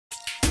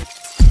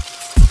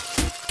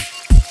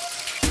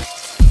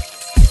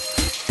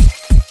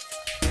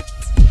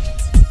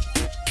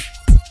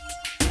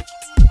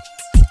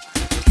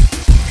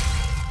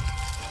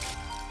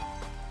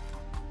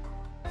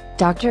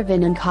Dr.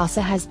 Venincasa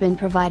has been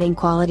providing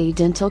quality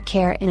dental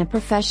care in a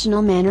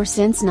professional manner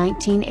since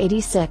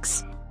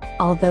 1986.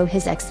 Although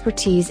his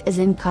expertise is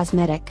in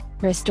cosmetic,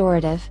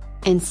 restorative,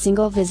 and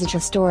single-visit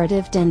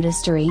restorative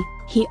dentistry,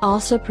 he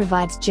also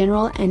provides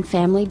general and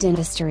family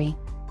dentistry.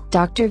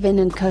 Dr.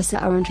 Venincasa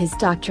earned his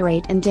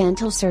doctorate in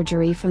dental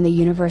surgery from the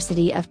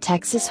University of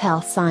Texas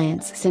Health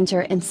Science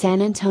Center in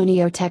San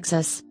Antonio,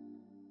 Texas.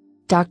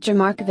 Dr.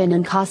 Mark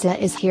Venincasa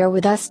is here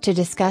with us to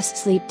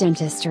discuss sleep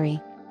dentistry.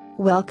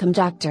 Welcome,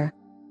 Doctor.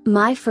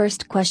 My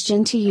first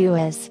question to you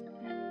is,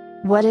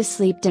 what is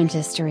sleep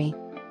dentistry?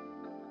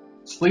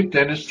 Sleep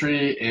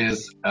dentistry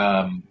is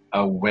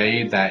a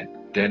way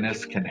that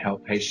dentists can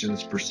help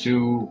patients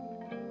pursue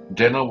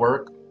dental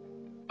work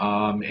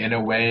in a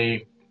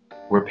way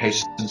where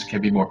patients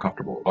can be more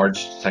comfortable. Large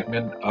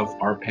segment of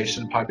our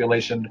patient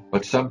population,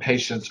 but some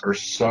patients are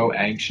so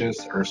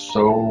anxious or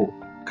so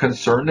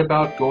concerned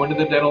about going to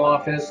the dental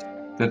office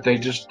that they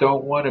just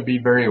don't want to be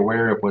very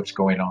aware of what's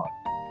going on.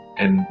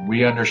 And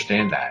we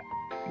understand that.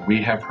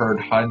 We have heard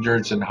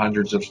hundreds and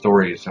hundreds of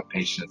stories of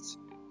patients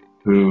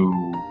who,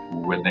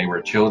 when they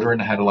were children,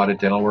 had a lot of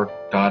dental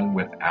work done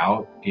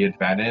without the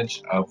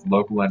advantage of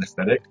local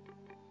anesthetic.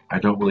 I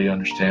don't really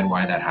understand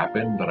why that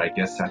happened, but I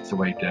guess that's the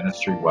way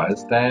dentistry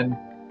was then.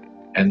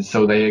 And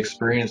so they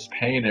experienced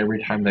pain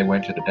every time they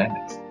went to the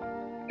dentist.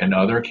 In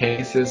other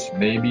cases,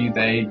 maybe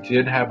they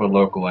did have a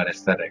local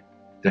anesthetic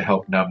to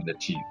help numb the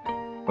teeth,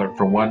 but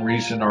for one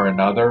reason or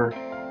another,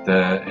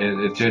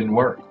 it didn't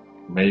work.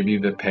 Maybe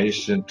the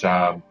patient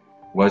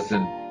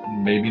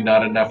maybe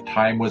not enough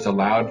time was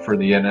allowed for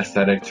the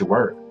anesthetic to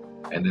work,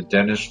 and the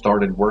dentist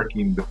started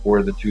working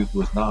before the tooth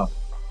was numb.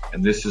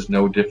 And this is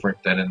no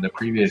different than in the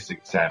previous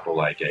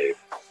example I gave.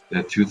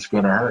 The tooth's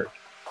going to hurt.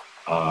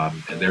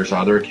 And there's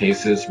other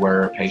cases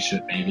where a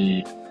patient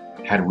maybe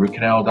had a root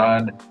canal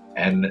done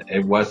and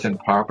it wasn't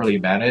properly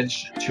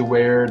managed to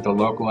where the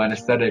local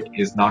anesthetic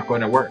is not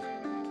going to work.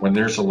 When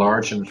there's a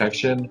large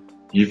infection,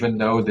 even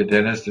though the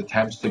dentist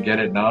attempts to get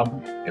it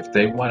numb, if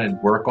they want to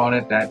work on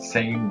it that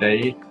same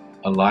day,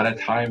 a lot of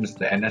times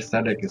the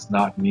anesthetic is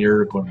not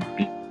near going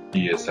to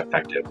be as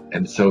effective.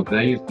 And so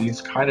these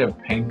kind of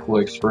painful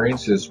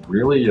experiences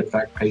really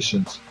affect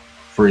patients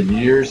for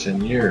years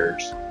and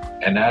years.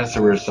 And as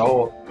a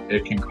result,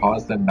 it can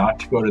cause them not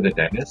to go to the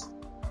dentist.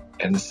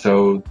 And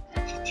so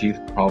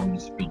teeth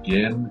problems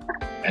begin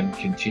and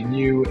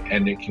continue,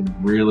 and it can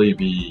really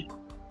be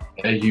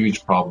a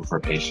huge problem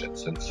for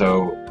patients. And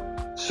so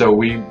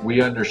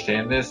we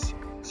understand this.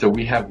 So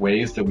we have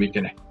ways that we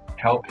can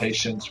help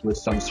patients with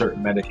some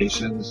certain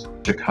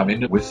medications to come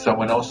in with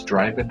someone else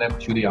driving them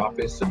to the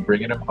office and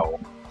bringing them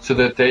home so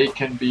that they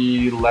can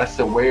be less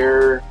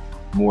aware,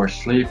 more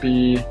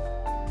sleepy,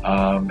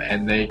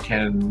 and they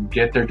can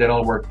get their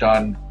dental work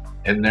done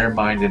in their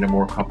mind in a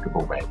more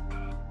comfortable way.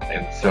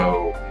 And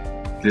so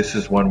this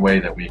is one way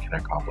that we can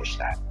accomplish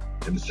that.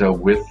 And so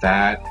with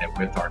that and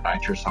with our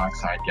nitrous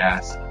oxide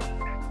gas,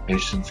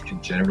 patients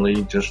can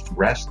generally just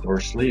rest or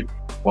sleep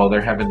while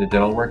they're having the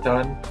dental work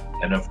done.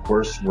 And of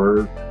course,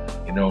 we're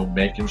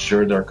making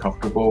sure they're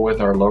comfortable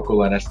with our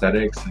local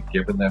anesthetics and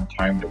giving them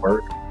time to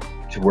work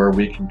to where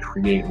we can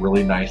create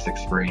really nice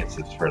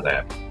experiences for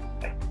them.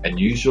 And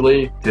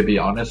usually, to be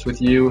honest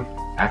with you,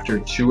 after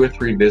 2 or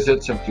 3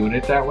 visits of doing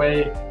it that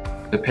way,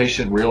 the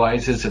patient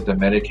realizes that the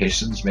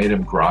medications made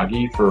them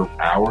groggy for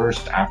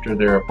hours after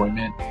their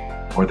appointment,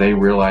 or they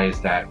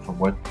realize that from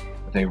what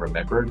they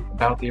remembered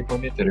about the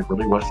appointment that it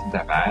really wasn't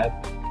that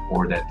bad,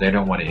 or that they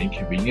don't want to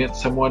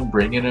inconvenience someone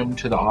bringing them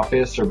to the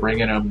office or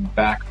bringing them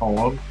back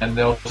home, and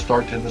they'll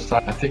start to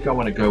decide, I think I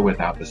want to go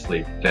without the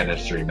sleep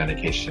dentistry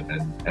medication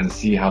and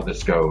see how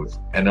this goes.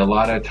 And a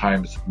lot of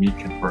times we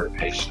convert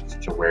patients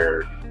to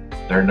where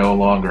they're no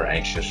longer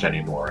anxious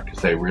anymore because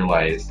they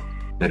realize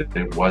that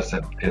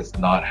it's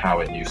not how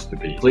it used to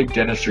be. Sleep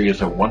dentistry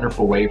is a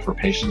wonderful way for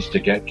patients to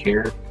get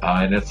care,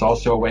 and it's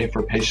also a way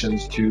for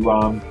patients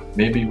to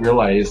maybe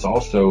realize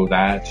also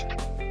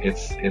that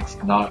it's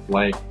not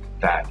like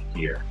that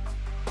here.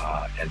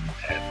 And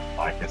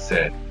like I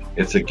said,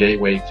 it's a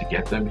gateway to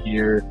get them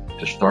here,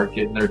 to start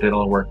getting their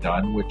dental work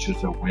done, which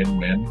is a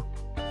win-win.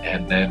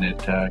 And then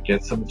it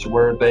gets them to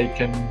where they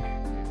can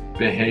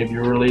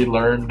behaviorally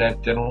learn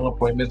that dental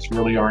appointments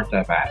really aren't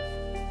that bad.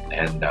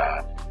 And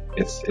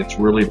it's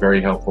really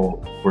very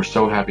helpful. We're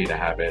so happy to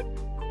have it.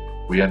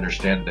 We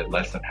understand that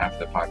less than half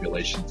the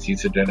population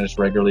sees a dentist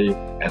regularly,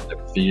 and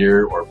the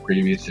fear or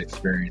previous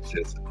experience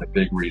is the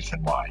big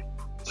reason why.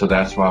 So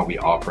that's why we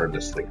offer the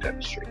sleep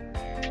dentistry.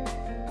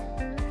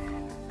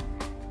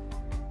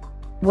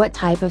 What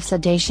type of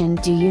sedation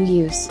do you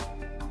use?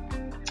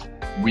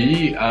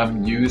 We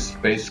use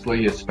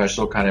basically a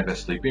special kind of a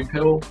sleeping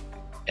pill,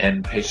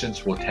 and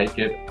patients will take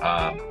it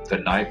the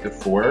night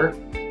before.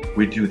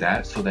 We do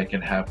that so they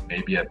can have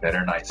maybe a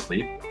better night's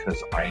sleep,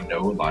 because I know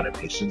a lot of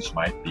patients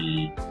might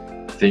be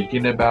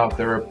thinking about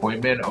their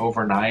appointment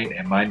overnight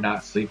and might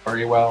not sleep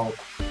very well.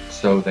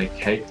 So they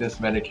take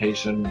this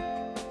medication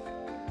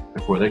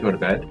before they go to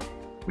bed.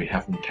 We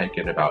have them take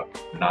it about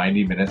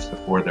 90 minutes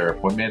before their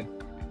appointment.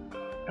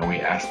 and we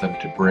ask them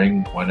to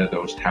bring one of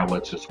those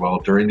tablets as well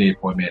during the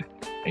appointment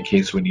in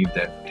case we need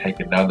them to take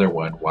another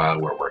one while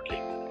we're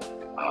working.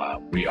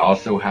 We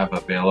also have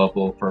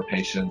available for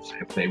patients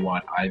if they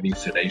want IV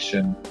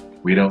sedation.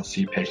 We don't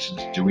see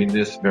patients doing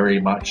this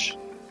very much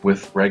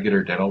with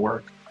regular dental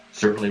work.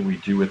 Certainly we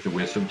do with the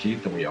wisdom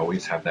teeth, and we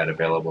always have that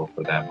available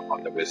for them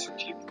on the wisdom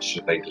teeth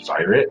should they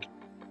desire it.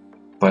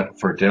 But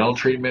for dental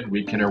treatment,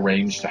 we can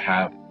arrange to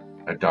have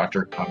a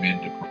doctor come in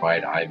to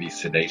provide IV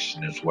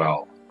sedation as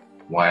well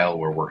while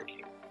we're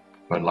working.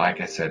 But like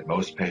I said,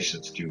 most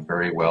patients do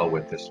very well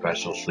with the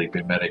special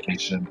sleeping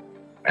medication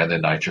and the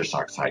nitrous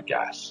oxide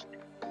gas.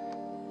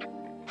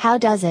 How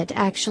does it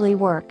actually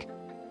work?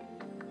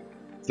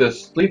 The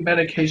sleep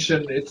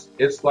medication,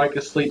 it's like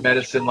a sleep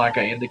medicine, like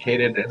I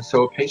indicated, and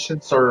so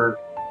patients are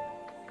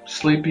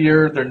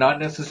sleepier. They're not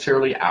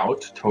necessarily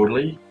out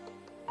totally,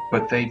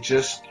 but they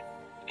just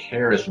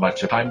care as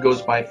much. If time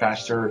goes by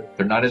faster,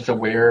 they're not as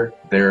aware.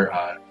 Their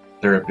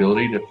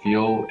ability to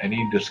feel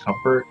any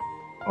discomfort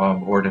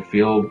or to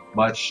feel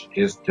much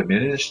is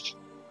diminished,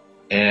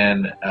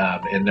 and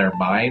in their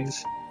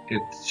minds,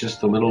 it's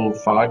just a little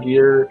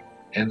foggier,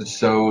 and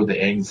so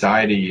the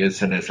anxiety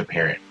isn't as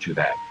apparent to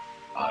them.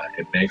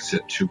 It makes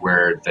it to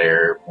where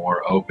they're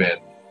more open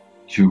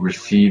to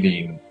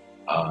receiving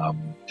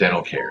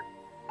dental care,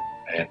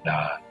 and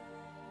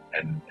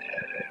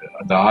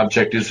the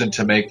object isn't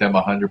to make them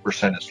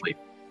 100% asleep.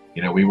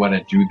 We want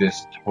to do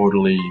this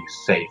totally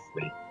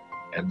safely,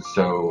 and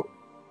so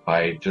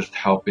by just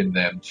helping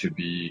them to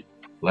be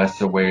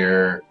less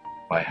aware,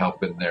 by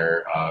helping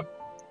their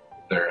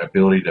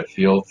ability to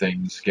feel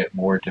things get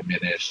more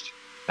diminished,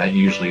 that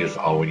usually is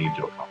all we need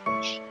to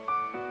accomplish.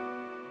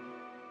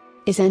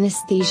 Is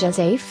anesthesia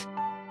safe?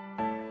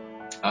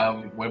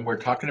 When we're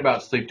talking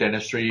about sleep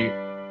dentistry,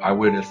 I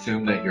would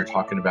assume that you're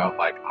talking about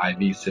like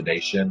IV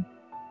sedation,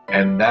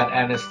 and that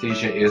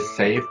anesthesia is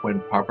safe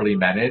when properly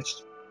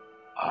managed.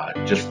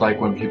 Just like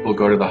when people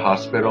go to the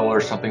hospital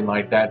or something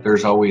like that,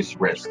 there's always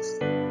risks.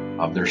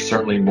 There's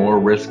certainly more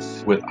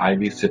risks with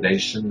IV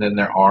sedation than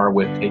there are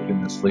with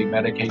taking the sleep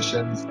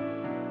medications.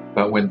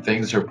 But when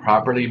things are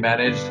properly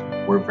managed,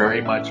 we're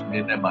very much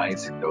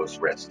minimizing those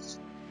risks.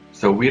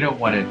 So we don't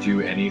want to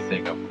do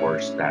anything, of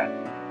course, that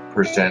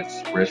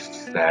presents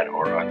risks that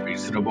are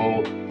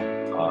unreasonable.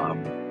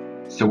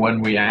 So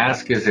when we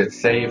ask, is it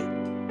safe,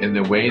 in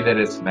the way that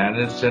it's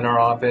managed in our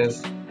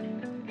office,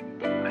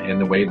 in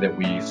the way that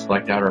we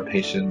select out our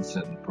patients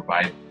and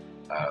provide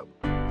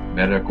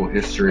medical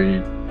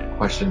history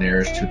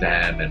questionnaires to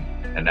them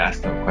and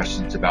ask them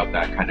questions about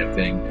that kind of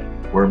thing,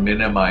 we're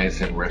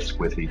minimizing risk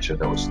with each of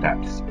those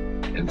steps.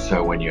 And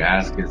so when you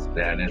ask, is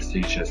the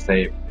anesthesia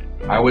safe?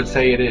 I would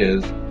say it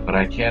is, but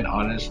I can't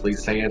honestly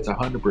say it's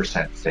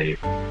 100% safe.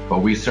 But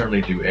we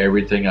certainly do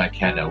everything I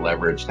can to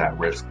leverage that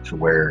risk to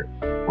where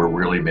we're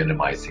really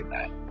minimizing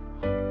that.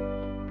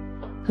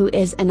 Who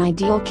is an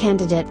ideal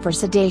candidate for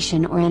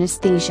sedation or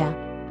anesthesia?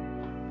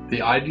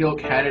 The ideal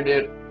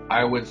candidate,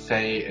 I would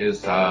say,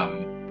 is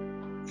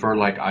for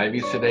like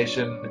IV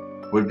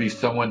sedation would be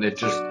someone that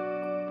just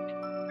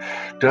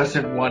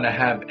doesn't want to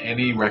have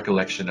any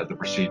recollection of the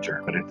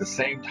procedure. But at the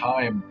same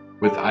time,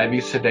 with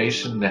IV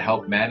sedation to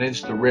help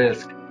manage the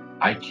risk,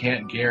 I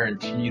can't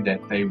guarantee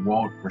that they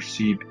won't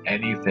perceive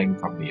anything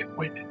from the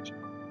appointment.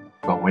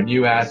 But when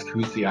you ask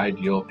who's the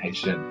ideal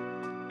patient,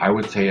 I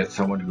would say it's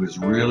someone who is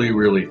really,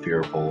 really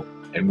fearful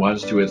and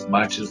wants to, as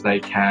much as they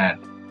can,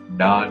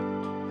 not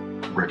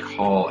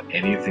recall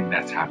anything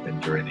that's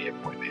happened during the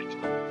appointment.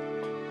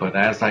 But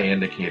as I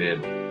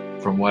indicated,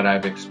 from what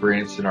I've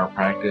experienced in our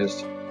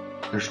practice,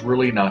 there's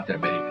really not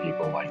that many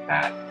people like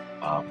that.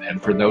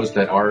 And for those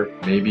that are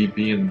maybe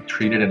being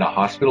treated in a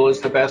hospital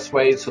is the best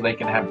way, so they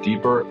can have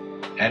deeper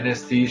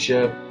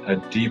anesthesia, a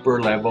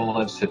deeper level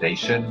of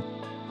sedation,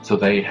 so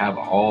they have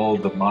all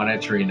the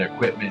monitoring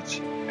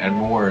equipment and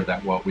more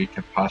than what we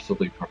can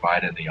possibly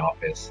provide in the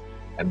office.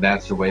 And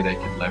that's the way they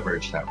can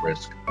leverage that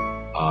risk.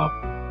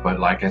 But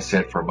like I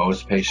said, for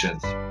most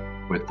patients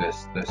with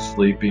the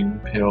sleeping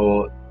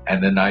pill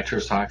and the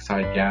nitrous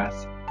oxide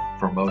gas,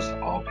 for most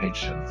all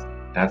patients,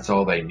 that's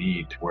all they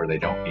need, to where they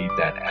don't need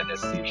that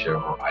anesthesia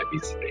or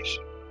IV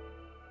sedation.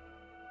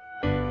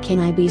 Can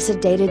I be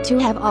sedated to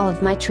have all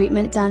of my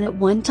treatment done at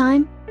one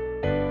time?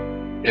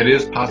 It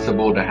is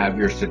possible to have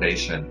your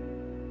sedation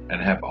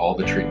and have all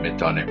the treatment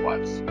done at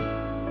once.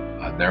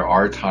 There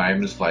are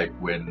times like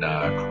when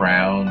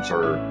crowns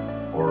or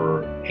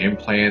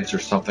implants or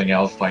something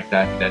else like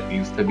that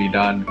needs to be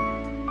done.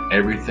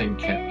 Everything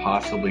can't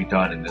possibly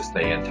done in this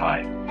day and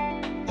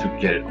time to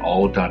get it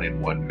all done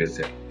in one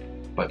visit.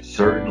 But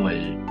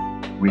certainly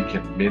we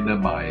can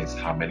minimize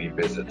how many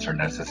visits are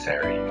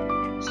necessary.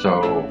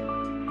 So,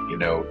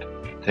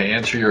 to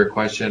answer your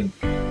question,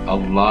 a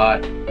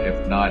lot,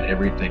 if not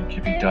everything,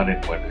 can be done in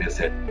one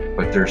visit.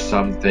 But there's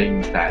some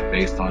things that,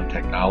 based on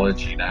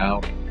technology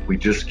now, we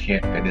just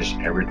can't finish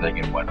everything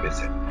in one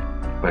visit.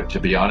 But to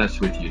be honest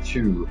with you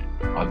too,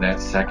 on that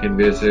second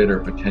visit or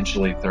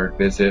potentially third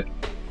visit,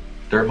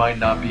 there might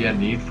not be a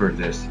need for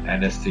this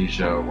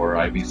anesthesia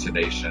or IV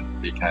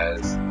sedation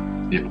because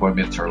the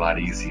appointments are a lot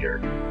easier.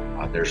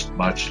 there's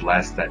much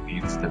less that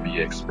needs to be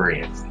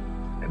experienced.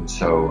 And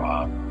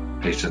so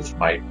patients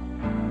might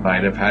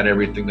have had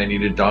everything they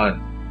needed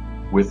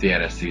done with the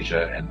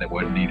anesthesia and they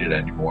wouldn't need it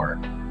anymore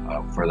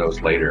for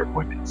those later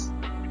appointments.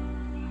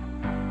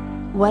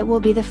 What will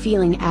be the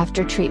feeling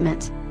after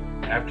treatment?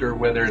 After,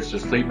 whether it's a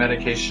sleep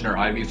medication or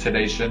IV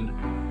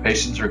sedation,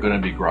 patients are going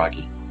to be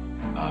groggy.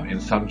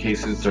 In some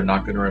cases, they're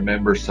not going to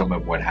remember some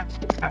of what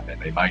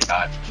happened. They might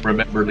not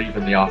remember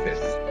leaving the office.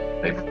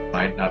 They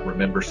might not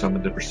remember some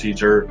of the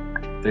procedure.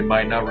 They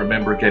might not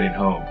remember getting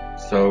home.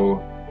 So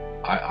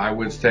I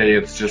would say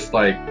it's just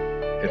like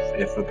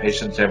if a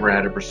patient's ever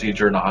had a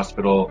procedure in a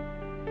hospital,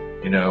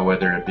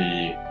 whether it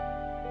be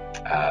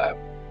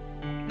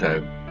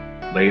the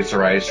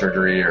laser eye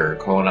surgery or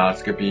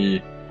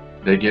colonoscopy,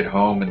 they get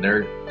home and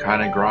they're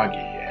kind of groggy.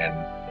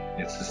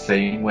 And it's the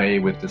same way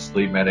with the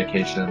sleep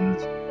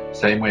medications,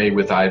 same way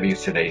with IV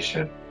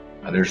sedation.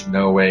 There's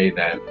no way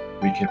that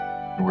we can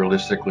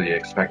realistically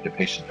expect a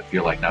patient to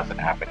feel like nothing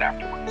happened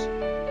afterwards.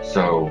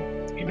 So,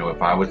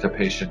 if I was a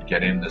patient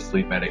getting the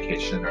sleep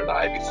medication or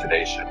the IV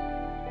sedation,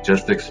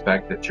 just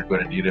expect that you're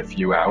going to need a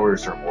few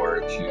hours or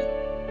more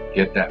to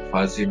get that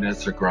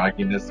fuzziness or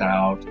grogginess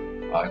out,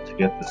 to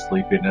get the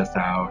sleepiness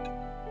out.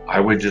 I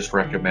would just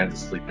recommend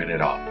sleeping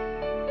it off.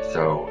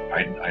 So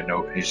I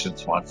know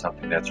patients want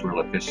something that's real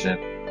efficient,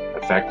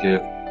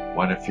 effective,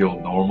 want to feel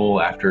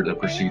normal after the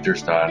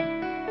procedure's done.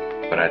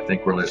 But I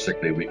think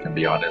realistically we can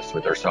be honest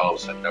with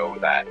ourselves and know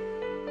that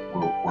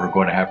we're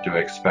going to have to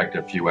expect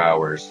a few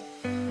hours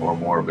or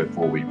more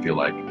before we feel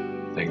like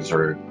things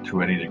are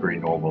to any degree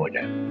normal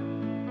again.